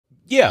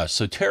Yeah,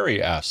 so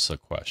Terry asks a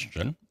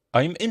question.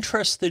 I'm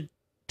interested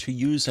to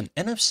use an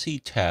NFC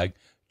tag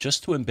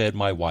just to embed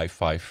my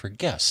Wi-Fi for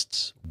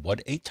guests.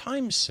 What a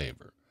time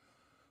saver.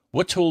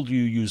 What tool do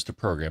you use to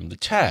program the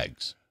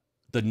tags?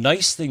 The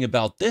nice thing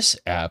about this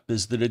app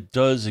is that it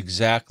does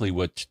exactly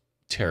what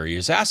Terry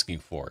is asking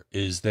for,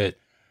 is that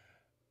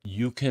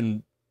you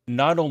can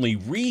not only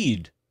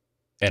read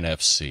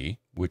NFC,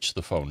 which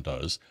the phone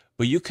does,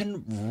 but you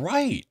can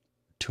write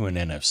to an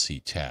NFC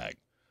tag,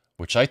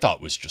 which I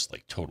thought was just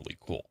like totally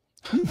cool.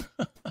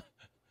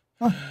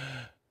 Huh.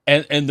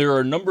 And there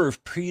are a number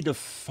of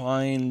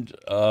predefined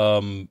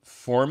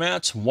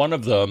formats. One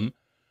of them,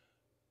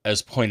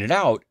 as pointed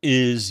out,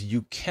 is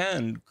you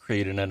can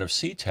create an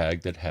NFC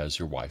tag that has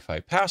your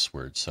Wi-Fi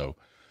password. So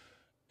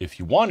if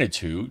you wanted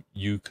to,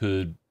 you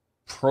could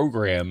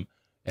program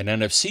an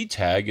NFC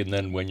tag, and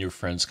then when your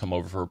friends come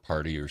over for a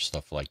party or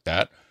stuff like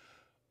that,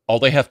 all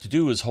they have to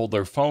do is hold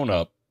their phone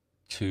up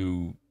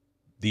to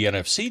the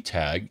NFC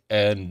tag,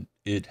 and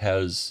it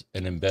has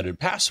an embedded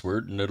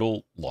password, and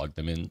it'll log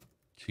them in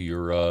to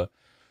your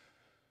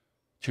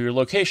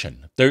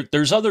location.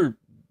 There's other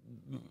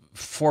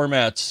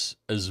formats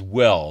as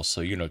well,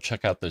 so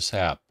check out this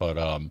app.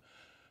 But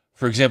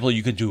for example,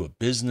 you can do a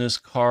business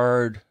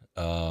card.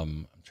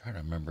 I'm trying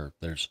to remember.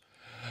 There's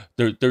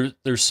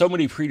so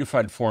many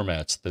predefined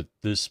formats that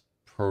this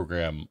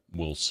program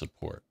will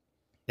support.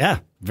 Yeah,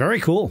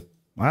 very cool.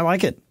 I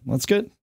like it. That's good.